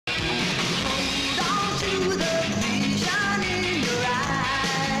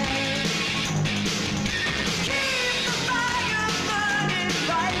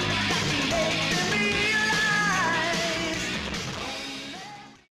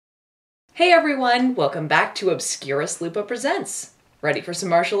Hey everyone, welcome back to Obscurus Lupa Presents. Ready for some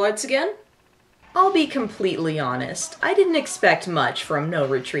martial arts again? I'll be completely honest, I didn't expect much from No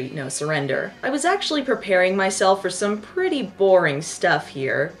Retreat, No Surrender. I was actually preparing myself for some pretty boring stuff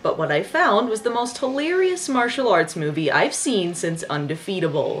here, but what I found was the most hilarious martial arts movie I've seen since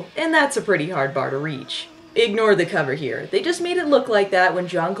Undefeatable, and that's a pretty hard bar to reach. Ignore the cover here, they just made it look like that when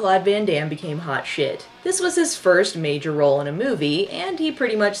Jean-Claude Van Damme became hot shit. This was his first major role in a movie, and he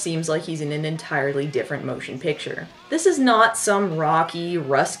pretty much seems like he's in an entirely different motion picture. This is not some Rocky,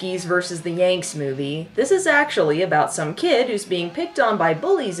 Ruskies versus the Yanks movie. This is actually about some kid who's being picked on by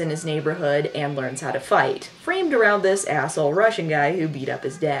bullies in his neighborhood and learns how to fight, framed around this asshole Russian guy who beat up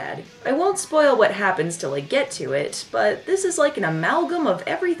his dad. I won't spoil what happens till I get to it, but this is like an amalgam of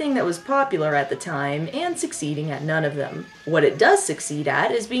everything that was popular at the time and succeeding at none of them. What it does succeed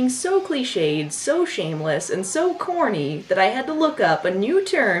at is being so cliched, so shameless, and so corny that I had to look up a new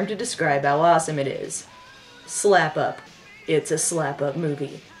term to describe how awesome it is. Slap up. It's a slap up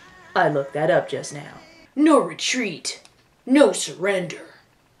movie. I looked that up just now. No retreat. No surrender.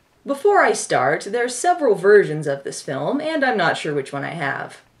 Before I start, there are several versions of this film, and I'm not sure which one I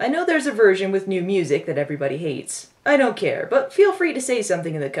have. I know there's a version with new music that everybody hates. I don't care, but feel free to say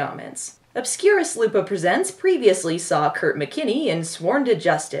something in the comments. Obscurus Lupa Presents previously saw Kurt McKinney in Sworn to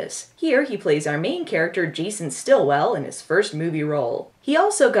Justice. Here he plays our main character Jason Stillwell in his first movie role. He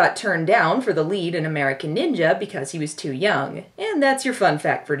also got turned down for the lead in American Ninja because he was too young. And that's your fun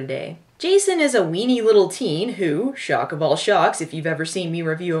fact for today. Jason is a weenie little teen who, shock of all shocks if you've ever seen me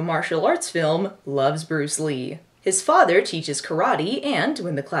review a martial arts film, loves Bruce Lee. His father teaches karate, and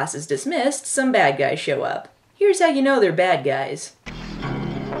when the class is dismissed, some bad guys show up. Here's how you know they're bad guys.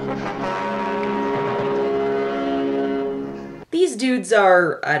 These dudes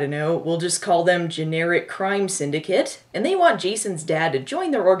are, I don't know, we'll just call them generic crime syndicate, and they want Jason's dad to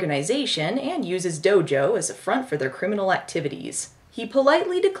join their organization and use his dojo as a front for their criminal activities. He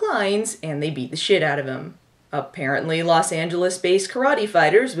politely declines, and they beat the shit out of him. Apparently, Los Angeles-based karate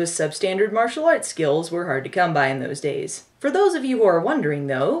fighters with substandard martial arts skills were hard to come by in those days. For those of you who are wondering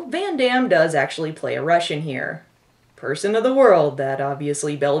though, Van Damme does actually play a Russian here. Person of the world, that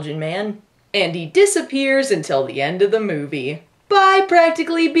obviously Belgian man. And he disappears until the end of the movie. Bye,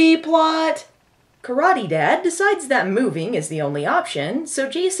 practically B-plot! Karate Dad decides that moving is the only option, so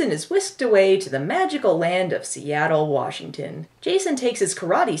Jason is whisked away to the magical land of Seattle, Washington. Jason takes his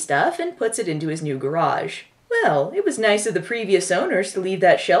karate stuff and puts it into his new garage. Well, it was nice of the previous owners to leave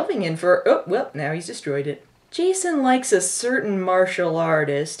that shelving in for— oh, well, now he's destroyed it. Jason likes a certain martial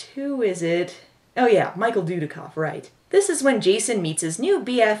artist. Who is it? Oh yeah, Michael Dudikoff, right. This is when Jason meets his new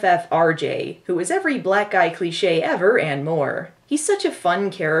BFF RJ, who is every black guy cliche ever and more. He's such a fun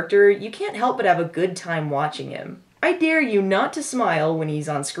character, you can't help but have a good time watching him. I dare you not to smile when he's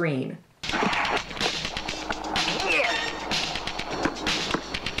on screen.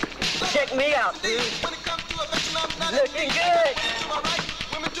 Check me out, dude. Looking good.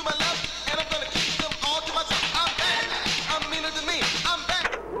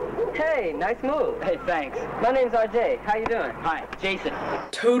 Hey, nice move. Hey, thanks. My name's RJ. How you doing? Hi, Jason.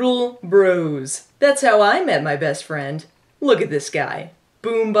 Total bros. That's how I met my best friend. Look at this guy.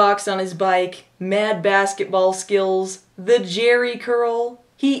 Boombox on his bike, mad basketball skills, the Jerry curl.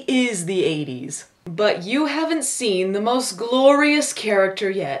 He is the 80s. But you haven't seen the most glorious character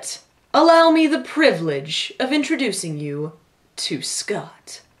yet. Allow me the privilege of introducing you to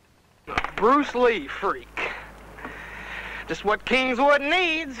Scott. Bruce Lee freak. Just what Kingswood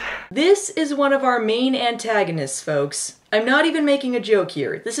needs. This is one of our main antagonists, folks. I'm not even making a joke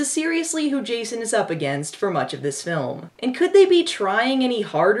here. This is seriously who Jason is up against for much of this film. And could they be trying any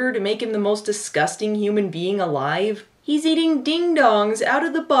harder to make him the most disgusting human being alive? He's eating ding-dongs out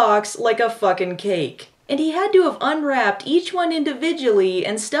of the box like a fucking cake. And he had to have unwrapped each one individually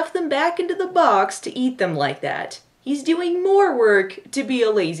and stuffed them back into the box to eat them like that. He's doing more work to be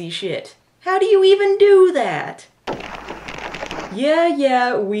a lazy shit. How do you even do that?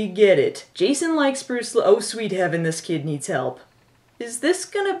 Yeah, we get it. Jason likes Bruce Lee. Oh, sweet heaven, this kid needs help. Is this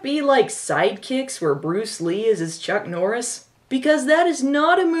gonna be like Sidekicks where Bruce Lee is his Chuck Norris? Because that is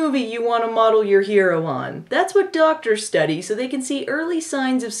not a movie you want to model your hero on. That's what doctors study so they can see early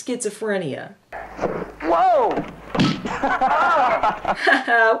signs of schizophrenia. Whoa!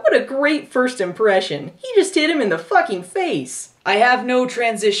 Haha, what a great first impression. He just hit him in the fucking face. I have no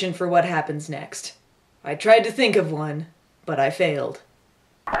transition for what happens next. I tried to think of one, but I failed.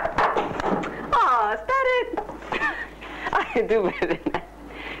 Aw, is that it? I can do better than that.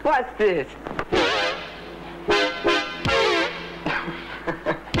 What's this?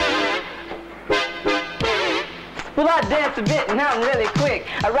 Well, I dance a bit and I'm really quick.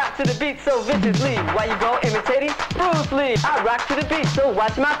 I rock to the beat so viciously. Why you go imitating Bruce Lee? I rock to the beat, so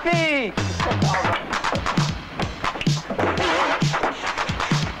watch my feet.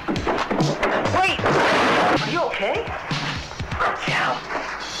 Wait! Are you okay? Yeah.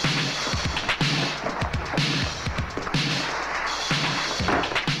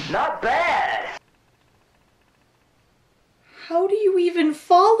 Not bad. How do you even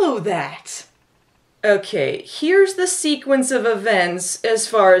follow that? Okay, here's the sequence of events as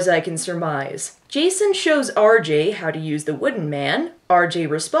far as I can surmise. Jason shows RJ how to use the wooden man. RJ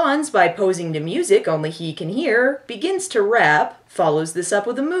responds by posing to music only he can hear, begins to rap, follows this up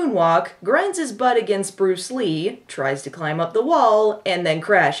with a moonwalk, grinds his butt against Bruce Lee, tries to climb up the wall, and then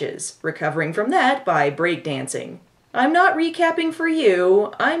crashes, recovering from that by breakdancing. I'm not recapping for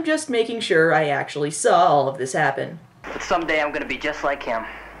you, I'm just making sure I actually saw all of this happen. Someday I'm gonna be just like him.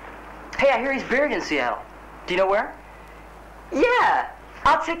 Hey, I hear he's buried in Seattle. Do you know where? Yeah,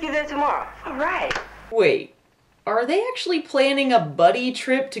 I'll take you there tomorrow. All right. Wait, are they actually planning a buddy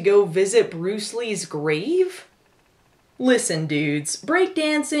trip to go visit Bruce Lee's grave? Listen, dudes,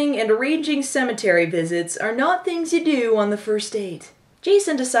 breakdancing and arranging cemetery visits are not things you do on the first date.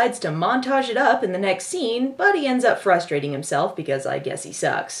 Jason decides to montage it up in the next scene, but he ends up frustrating himself because I guess he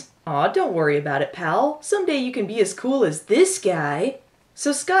sucks. Aw, don't worry about it, pal. Someday you can be as cool as this guy.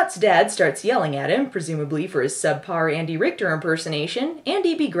 So Scott's dad starts yelling at him, presumably for his subpar Andy Richter impersonation, and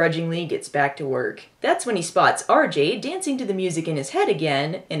he begrudgingly gets back to work. That's when he spots RJ dancing to the music in his head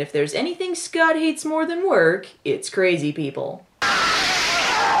again, and if there's anything Scott hates more than work, it's crazy people.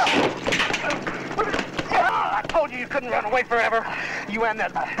 I told you couldn't run away forever. You and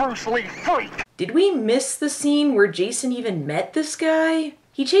that Bruce Lee freak. Did we miss the scene where Jason even met this guy?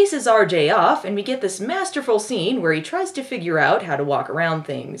 He chases RJ off, and we get this masterful scene where he tries to figure out how to walk around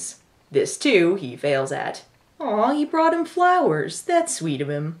things. This, too, he fails at. Aw, he brought him flowers. That's sweet of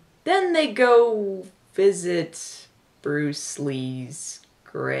him. Then they go visit Bruce Lee's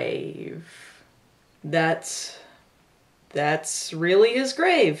grave. That's really his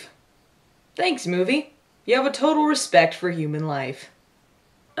grave. Thanks, movie. You have a total respect for human life.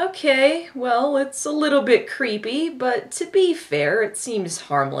 Okay, well, it's a little bit creepy, but to be fair, it seems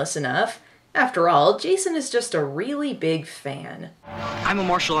harmless enough. After all, Jason is just a really big fan. I'm a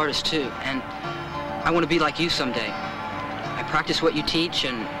martial artist too, and I want to be like you someday. I practice what you teach,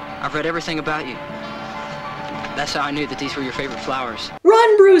 and I've read everything about you. That's how I knew that these were your favorite flowers.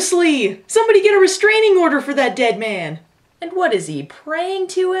 Run, Bruce Lee! Somebody get a restraining order for that dead man! And what is he, praying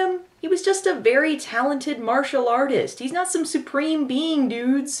to him? He was just a very talented martial artist. He's not some supreme being,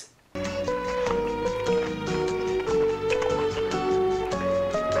 dudes.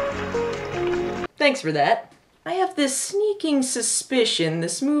 Thanks for that. I have this sneaking suspicion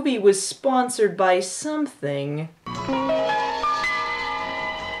this movie was sponsored by something.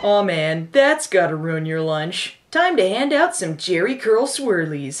 Aw man, that's gotta ruin your lunch. Time to hand out some Jerry Curl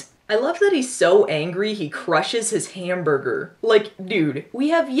Swirlies. I love that he's so angry he crushes his hamburger. Like, dude, we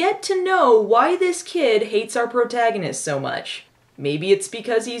have yet to know why this kid hates our protagonist so much. Maybe it's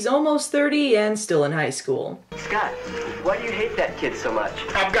because he's almost 30 and still in high school. Scott, why do you hate that kid so much?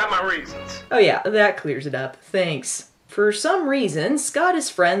 I've got my reasons. Oh yeah, that clears it up. Thanks. For some reason, Scott is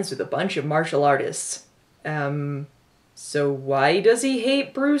friends with a bunch of martial artists. So why does he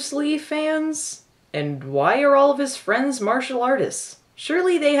hate Bruce Lee fans? And why are all of his friends martial artists?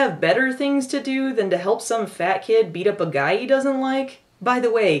 Surely they have better things to do than to help some fat kid beat up a guy he doesn't like? By the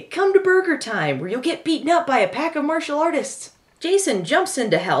way, come to Burger Time, where you'll get beaten up by a pack of martial artists. Jason jumps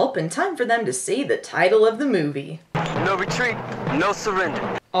in to help, and time for them to say the title of the movie. No retreat, no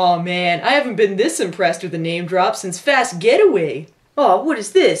surrender. Aw man, I haven't been this impressed with a name drop since Fast Getaway. Aw, what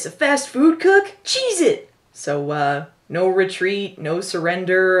is this, a fast food cook? Cheese it! So, no retreat, no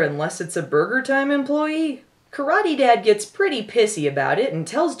surrender, unless it's a Burger Time employee? Karate Dad gets pretty pissy about it and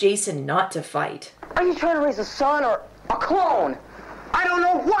tells Jason not to fight. Are you trying to raise a son or a clone? I don't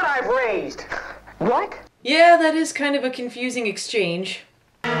know what I've raised. What? Yeah, that is kind of a confusing exchange.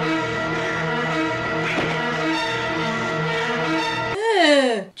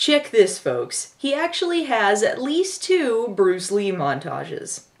 Check this, folks. He actually has at least 2 Bruce Lee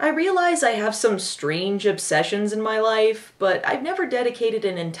montages. I realize I have some strange obsessions in my life, but I've never dedicated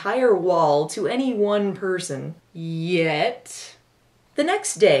an entire wall to any one person. Yet. The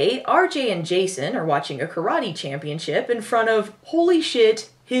next day, RJ and Jason are watching a karate championship in front of, holy shit,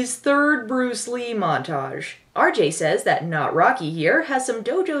 his 3rd Bruce Lee montage. RJ says that Not Rocky here has some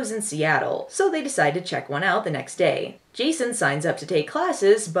dojos in Seattle, so they decide to check one out the next day. Jason signs up to take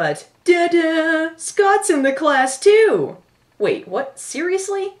classes, but da-da! Scott's in the class too! Wait, what?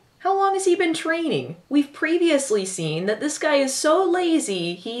 Seriously? How long has he been training? We've previously seen that this guy is so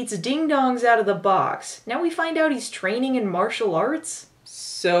lazy he eats ding-dongs out of the box. Now we find out he's training in martial arts?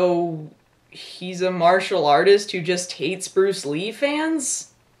 So, he's a martial artist who just hates Bruce Lee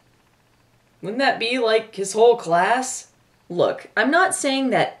fans? Wouldn't that be like his whole class? Look, I'm not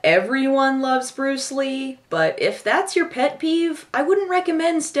saying that everyone loves Bruce Lee, but if that's your pet peeve, I wouldn't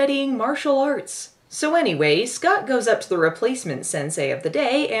recommend studying martial arts. So anyway, Scott goes up to the replacement sensei of the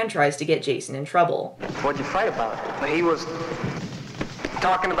day and tries to get Jason in trouble. What'd you fight about? He was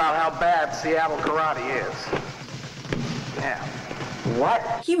talking about how bad Seattle karate is. Yeah.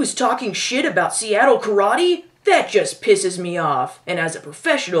 What? He was talking shit about Seattle karate? That just pisses me off, and as a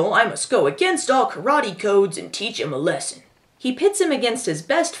professional, I must go against all karate codes and teach him a lesson. He pits him against his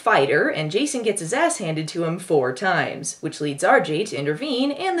best fighter, and Jason gets his ass handed to him 4 times, which leads RJ to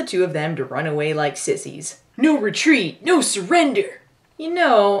intervene and the two of them to run away like sissies. No retreat, no surrender! You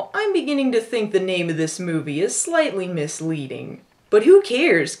know, I'm beginning to think the name of this movie is slightly misleading. But who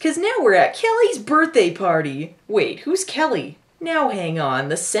cares, cause now we're at Kelly's birthday party! Wait, who's Kelly? Now hang on,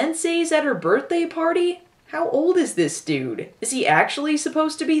 the sensei's at her birthday party? How old is this dude? Is he actually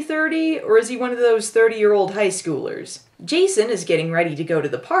supposed to be 30, or is he one of those 30-year-old high schoolers? Jason is getting ready to go to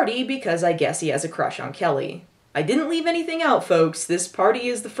the party because I guess he has a crush on Kelly. I didn't leave anything out, folks. This party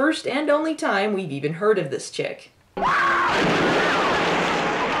is the first and only time we've even heard of this chick.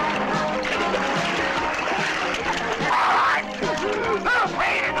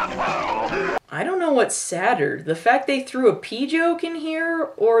 I don't know what's sadder, the fact they threw a pee joke in here,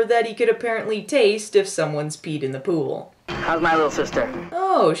 or that he could apparently taste if someone's peed in the pool. How's my little sister?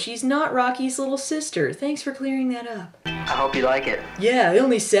 Oh, she's not Rocky's little sister. Thanks for clearing that up. I hope you like it. Yeah, I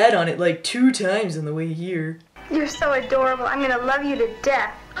only sat on it like 2 times on the way here. You're so adorable. I'm gonna love you to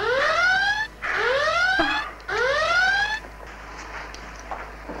death.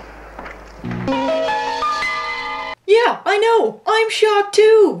 Yeah, I know! I'm shocked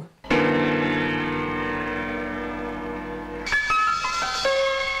too!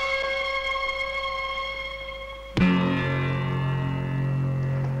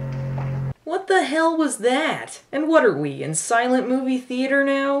 What the hell was that? And what are we, in silent movie theater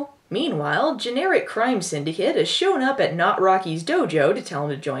now? Meanwhile, generic crime syndicate has shown up at Not Rocky's dojo to tell him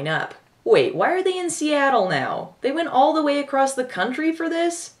to join up. Wait, why are they in Seattle now? They went all the way across the country for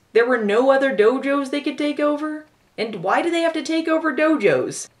this? There were no other dojos they could take over? And why do they have to take over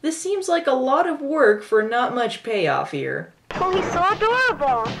dojos? This seems like a lot of work for not much payoff here. Oh, he's so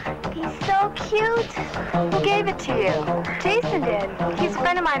adorable. He's so cute. Who gave it to you? Jason did. He's a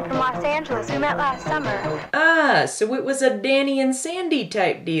friend of mine from Los Angeles. We met last summer. Ah, so it was a Danny and Sandy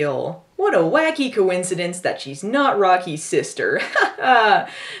type deal. What a wacky coincidence that she's not Rocky's sister. Haha.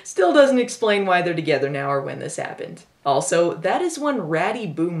 Still doesn't explain why they're together now or when this happened. Also, that is one ratty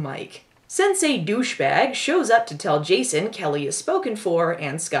boom mic. Sensei Douchebag shows up to tell Jason Kelly is spoken for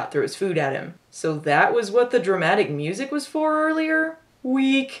and Scott throws food at him. So that was what the dramatic music was for earlier?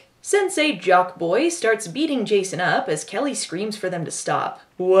 Weak. Sensei Jockboy starts beating Jason up as Kelly screams for them to stop.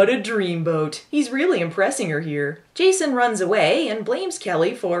 What a dreamboat. He's really impressing her here. Jason runs away and blames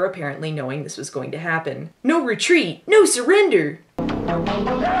Kelly for apparently knowing this was going to happen. No retreat, no surrender!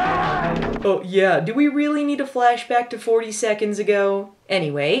 Oh yeah, do we really need a flashback to 40 seconds ago?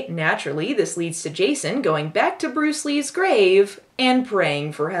 Anyway, naturally this leads to Jason going back to Bruce Lee's grave and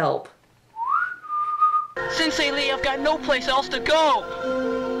praying for help. Sensei Lee, I've got no place else to go.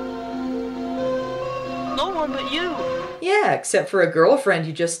 No one but you. Yeah, except for a girlfriend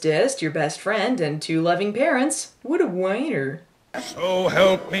you just dissed, your best friend, and 2 loving parents. What a whiner. So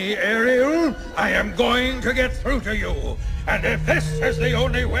help me, Ariel, I am going to get through to you. And if this is the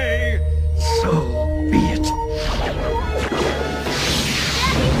only way, so be it.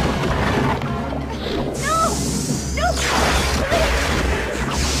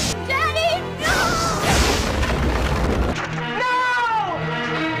 Daddy,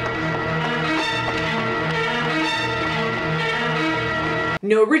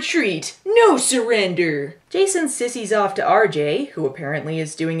 No retreat, no surrender! Jason sissies off to RJ, who apparently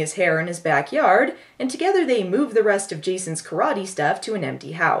is doing his hair in his backyard, and together they move the rest of Jason's karate stuff to an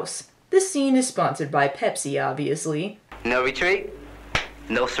empty house. This scene is sponsored by Pepsi, obviously. No retreat,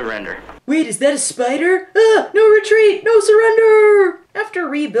 no surrender. Wait, is that a spider? Ah! No retreat, no surrender! After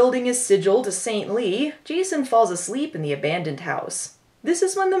rebuilding his sigil to St. Lee, Jason falls asleep in the abandoned house. This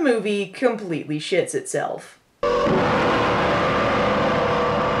is when the movie completely shits itself.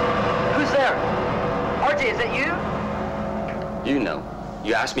 Who's there? RJ, is that you? You know.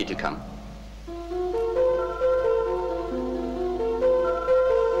 You asked me to come.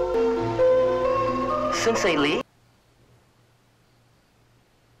 Sensei Lee?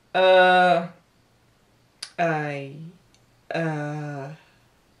 I'm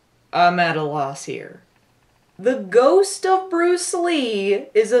at a loss here. The ghost of Bruce Lee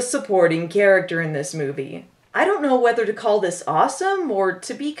is a supporting character in this movie. I don't know whether to call this awesome or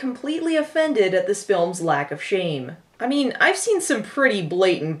to be completely offended at this film's lack of shame. I mean, I've seen some pretty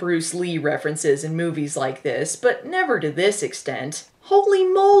blatant Bruce Lee references in movies like this, but never to this extent. Holy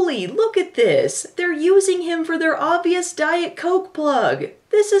moly, look at this! They're using him for their obvious Diet Coke plug!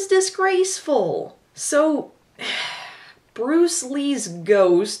 This is disgraceful! So, Bruce Lee's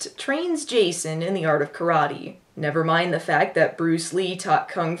ghost trains Jason in the art of karate. Never mind the fact that Bruce Lee taught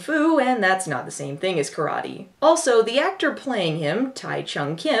Kung Fu, and that's not the same thing as karate. Also, the actor playing him, Tai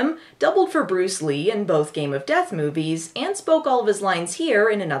Chung Kim, doubled for Bruce Lee in both Game of Death movies, and spoke all of his lines here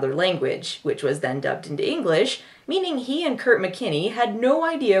in another language, which was then dubbed into English, meaning he and Kurt McKinney had no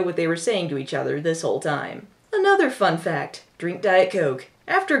idea what they were saying to each other this whole time. Another fun fact, drink Diet Coke.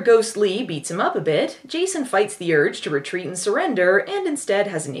 After Ghost Lee beats him up a bit, Jason fights the urge to retreat and surrender, and instead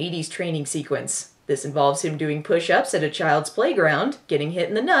has an 80s training sequence. This involves him doing push-ups at a child's playground, getting hit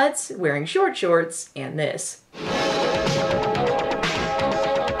in the nuts, wearing short shorts, and this.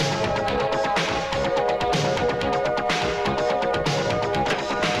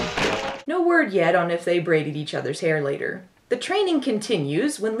 No word yet on if they braided each other's hair later. The training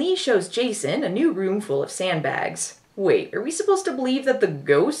continues when Lee shows Jason a new room full of sandbags. Wait, are we supposed to believe that the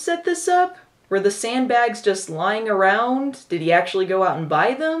ghost set this up? Were the sandbags just lying around? Did he actually go out and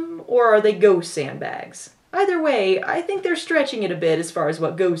buy them? Or are they ghost sandbags? Either way, I think they're stretching it a bit as far as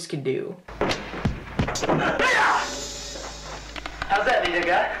what ghosts can do. How's that, leader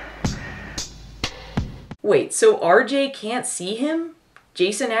guy? Wait, so RJ can't see him?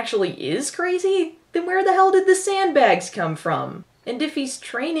 Jason actually is crazy? Then where the hell did the sandbags come from? And if he's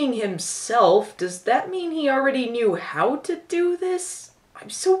training himself, does that mean he already knew how to do this? I'm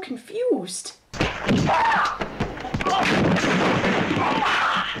so confused.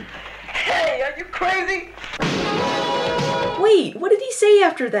 Hey, are you crazy? Wait, what did he say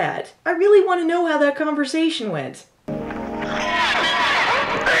after that? I really want to know how that conversation went.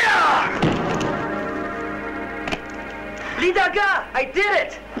 Lidaga, I did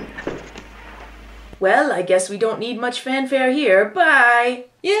it! Well, I guess we don't need much fanfare here. Bye!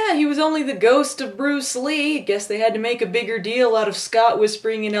 Yeah, he was only the ghost of Bruce Lee. Guess they had to make a bigger deal out of Scott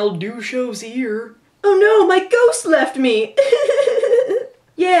whispering in El Ducho's ear. Oh no, my ghost left me!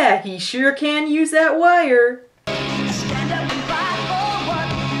 Yeah, he sure can use that wire.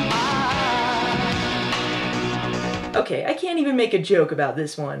 Okay, I can't even make a joke about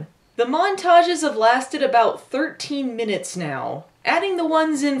this one. The montages have lasted about 13 minutes now. Adding the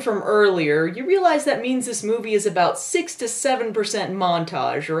ones in from earlier, you realize that means this movie is about 6 to 7%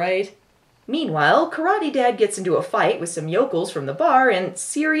 montage, right? Meanwhile, Karate Dad gets into a fight with some yokels from the bar, and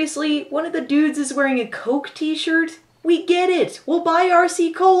seriously, one of the dudes is wearing a Coke t-shirt? We get it! We'll buy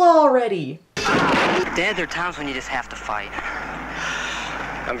RC Cola already! Dad, there are times when you just have to fight.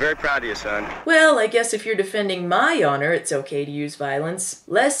 I'm very proud of you, son. Well, I guess if you're defending my honor, it's okay to use violence.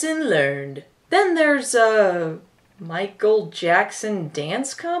 Lesson learned. Then there's, Michael Jackson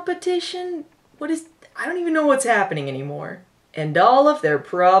dance competition? I don't even know what's happening anymore. And all of their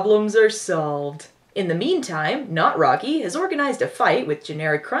problems are solved. In the meantime, Not Rocky has organized a fight with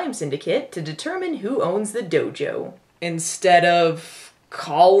Generic Crime Syndicate to determine who owns the dojo. Instead of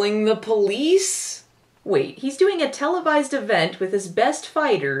calling the police? Wait, he's doing a televised event with his best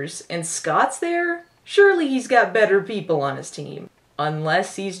fighters, and Scott's there? Surely he's got better people on his team.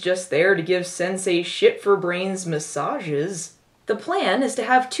 Unless he's just there to give Sensei shit-for-brains massages. The plan is to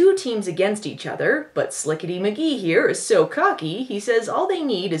have two teams against each other, but Slickety McGee here is so cocky, he says all they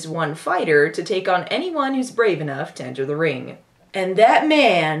need is one fighter to take on anyone who's brave enough to enter the ring. And that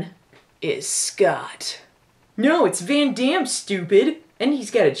man is Scott. No, it's Van Damme, stupid! And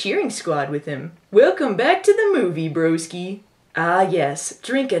he's got a cheering squad with him. Welcome back to the movie, broski. Ah yes,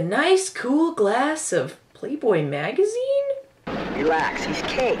 drink a nice cool glass of Playboy magazine? Relax, he's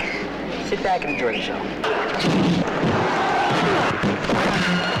cake. Sit back and enjoy the show.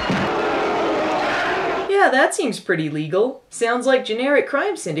 Yeah, that seems pretty legal. Sounds like Generic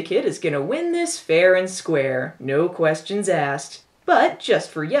Crime Syndicate is gonna win this fair and square. No questions asked. But, just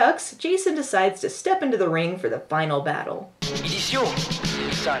for yucks, Jason decides to step into the ring for the final battle. It is you,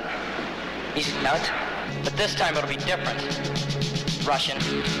 son. Is it not? But this time it'll be different. Russian.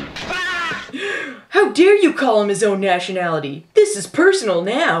 How dare you call him his own nationality? This is personal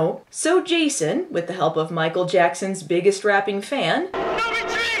now. So Jason, with the help of Michael Jackson's biggest rapping fan, No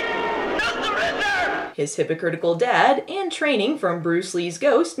retreat! No surrender! his hypocritical dad, and training from Bruce Lee's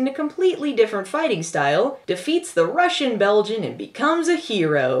ghost in a completely different fighting style, defeats the Russian Belgian and becomes a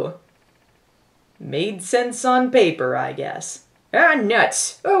hero. Made sense on paper, I guess. Ah,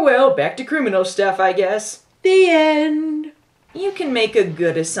 nuts. Oh well, back to criminal stuff, I guess. The end. You can make a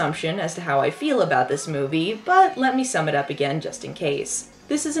good assumption as to how I feel about this movie, but let me sum it up again just in case.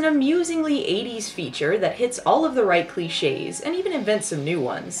 This is an amusingly 80s feature that hits all of the right cliches and even invents some new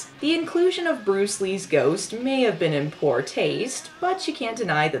ones. The inclusion of Bruce Lee's ghost may have been in poor taste, but you can't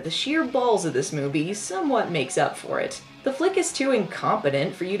deny that the sheer balls of this movie somewhat makes up for it. The flick is too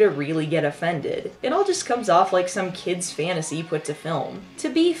incompetent for you to really get offended. It all just comes off like some kid's fantasy put to film. To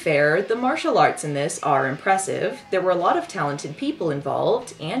be fair, the martial arts in this are impressive, there were a lot of talented people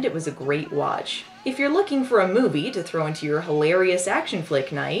involved, and it was a great watch. If you're looking for a movie to throw into your hilarious action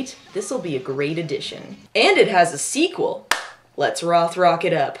flick night, this'll be a great addition. And it has a sequel! Let's rock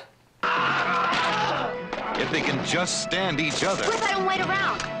it up. If they can just stand each other. What if I don't wait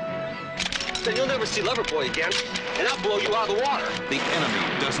around? Then you'll never see Loverboy again, and I'll blow you out of the water. The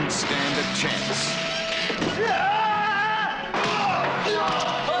enemy doesn't stand a chance.